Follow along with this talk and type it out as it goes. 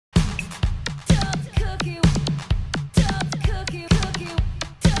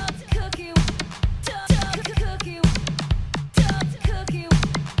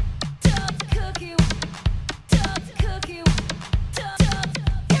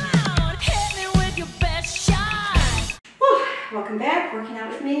back, working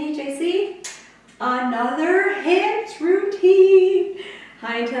out with me, JC. Another HIIT routine,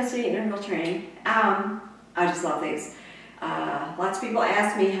 high intensity interval training. I just love these. Lots of people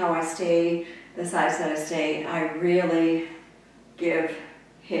ask me how I stay the size that I stay. I really give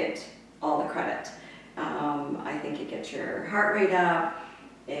HIIT all the credit. I think it gets your heart rate up.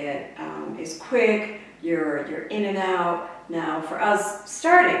 It is quick. You're in and out. Now, for us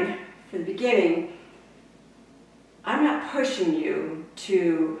starting from the beginning, I'm not pushing you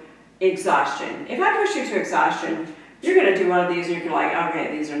to exhaustion. If I push you to exhaustion, you're going to do one of these and you're like,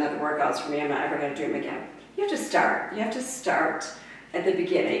 okay, these are not the workouts for me. I'm not ever going to do them again. You have to start. You have to start at the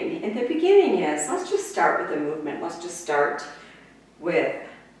beginning. And the beginning is, let's just start with a movement. Let's just start with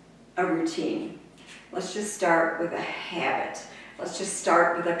a routine. Let's just start with a habit. Let's just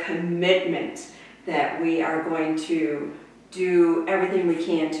start with a commitment that we are going to do everything we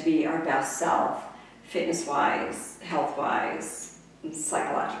can to be our best self, fitness-wise, health-wise, and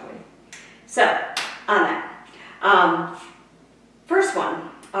psychologically. So, on that. First one,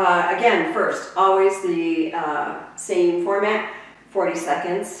 again, first, always the same format, 40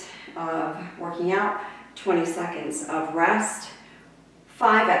 seconds of working out, 20 seconds of rest,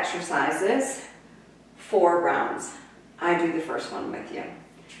 5 exercises, 4 rounds. I do the first one with you.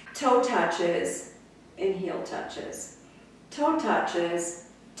 Toe touches and heel touches. Toe touches,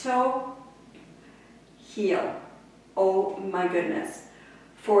 toe, heel. Oh my goodness.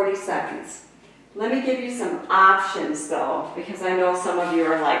 40 seconds. Let me give you some options though, because I know some of you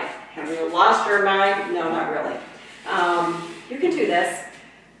are like, have you lost your mind? No, not really. You can do this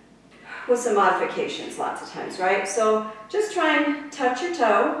with some modifications lots of times, right? So just try and touch your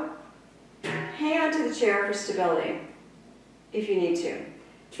toe. Hang on to the chair for stability if you need to.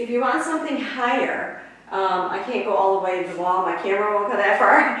 If you want something higher, I can't go all the way to the wall, my camera won't go that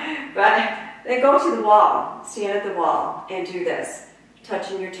far, but then go to the wall, stand at the wall and do this.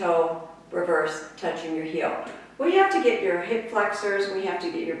 Touching your toe, reverse, touching your heel. We have to get your hip flexors, we have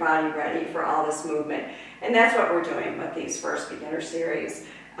to get your body ready for all this movement. And that's what we're doing with these first beginner series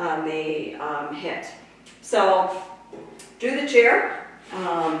on the HIIT. So do the chair,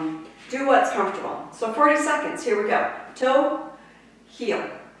 do what's comfortable. So 40 seconds, here we go. Toe, heel.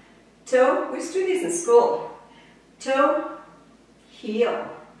 Toe, we used to do these in school. Toe, heel.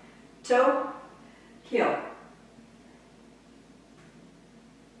 Toe, heel.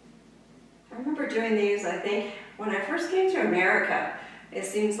 I remember doing these, I think, when I first came to America. It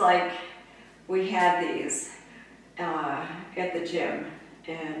seems like we had these at the gym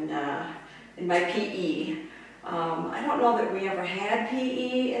and in my PE. I don't know that we ever had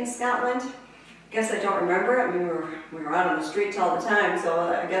PE in Scotland. I guess I don't remember it. I mean, we were out on the streets all the time, so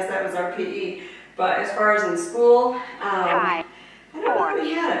I guess that was our PE. But as far as in school, I don't know if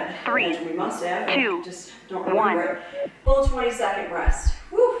we had it. 3, we must have. 2, I just don't remember it. Full 20-second rest.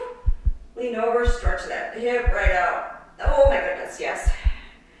 Woo! Lean over, stretch that hip right out. Oh my goodness, yes.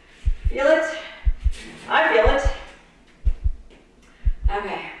 Feel it? I feel it.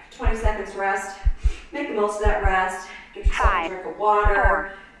 Okay, 20 seconds rest. Make the most of that rest. Get yourself a drink of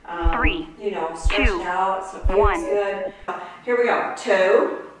water. 4, 3, you know, stretch 2, it out so it feels 1. good. Here we go.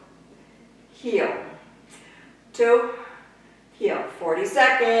 Toe, heel. Toe, heel. 40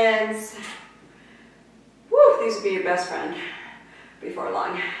 seconds. Woo, these will be your best friend before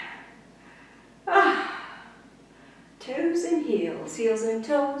long. Toes and heels, heels and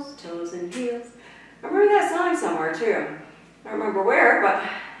toes, toes and heels. I remember that song somewhere too. I don't remember where, but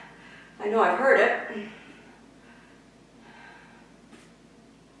I know I've heard it.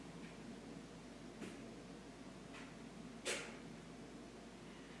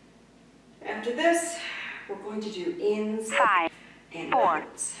 After this, we're going to do ins 5, and 4,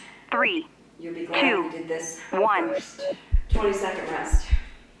 outs. 3, You'll be glad 2, we did this 1. first. 20-second rest.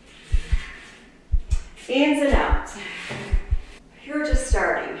 Ins and outs. You're just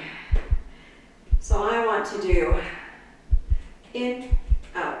starting. So I want to do in,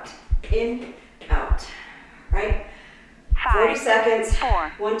 out, right? 40 5, seconds.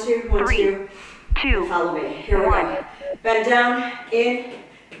 4, 1, 2, 1, 3, 2. 2, And follow me. Here we 1. go. Bend down, in,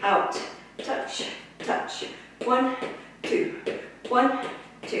 out, touch, touch. 1, 2, 1,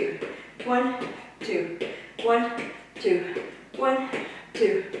 2, 1, 2, 1, 2, 1,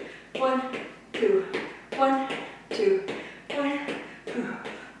 2, 1, 2, 1, 2, 1, 2.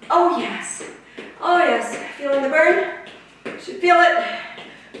 Oh yes. Oh yes. Feeling the burn? Should feel it.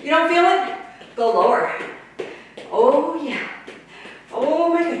 You don't feel it? Go lower. Oh yeah.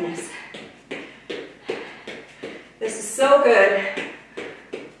 Oh my goodness. This is so good.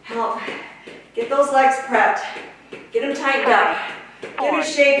 Help. Get those legs prepped. Get them tightened up. Get them in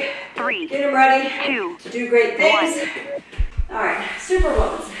shape. 3, Get them ready 2, to do great things. All right,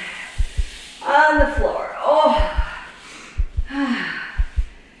 Superwoman. On the floor. Oh.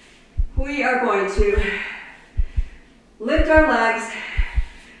 We are going to lift our legs,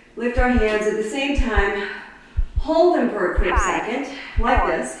 lift our hands at the same time, hold them for a quick second, like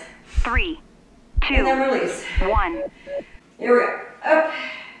this. 3, 2, and then release. 1. Here we go. Up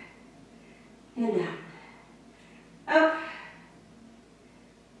and down. Up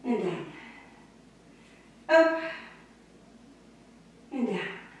and down. Up and down.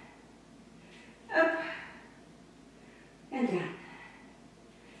 Up and down.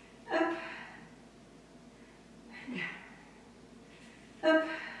 Up and down. Up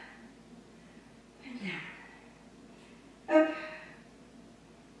and down. Up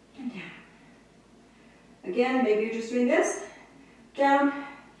and down. Again, maybe you're just doing this. Down,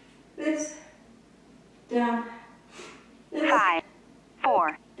 this, down, this. 5,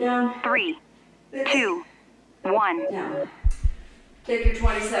 4, down, 3, this, 2, 1. down. Take your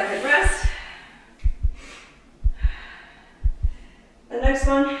 20-second rest. The next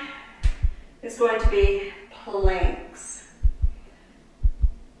one is going to be planks.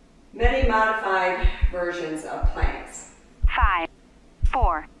 Many modified versions of planks. 5,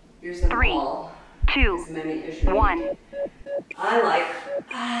 4, Use them 3, all, 2, as many as you 1. need. I like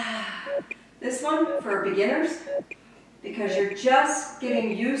this one for beginners because you're just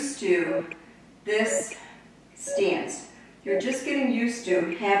getting used to this stance. You're just getting used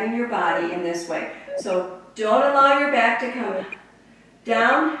to having your body in this way. So don't allow your back to come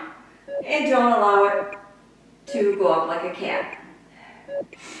down and don't allow it to go up like a cat.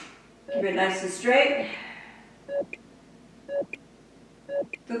 Keep it nice and straight.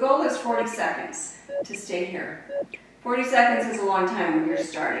 The goal is 40 seconds to stay here. 40 seconds is a long time when you're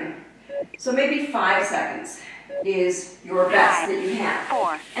starting. So maybe 5 seconds is your best that you have.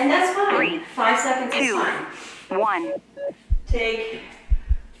 4, And that's fine. 3, 5 seconds is 2, fine. 1. Take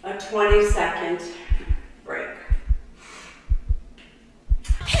a 20-second break.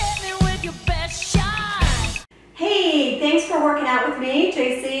 Hit me with your best shot. Hey, thanks for working out with me,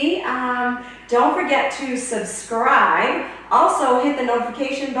 JC. Don't forget to subscribe. Also, hit the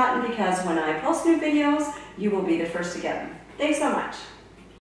notification button because when I post new videos, you will be the first to get them. Thanks so much.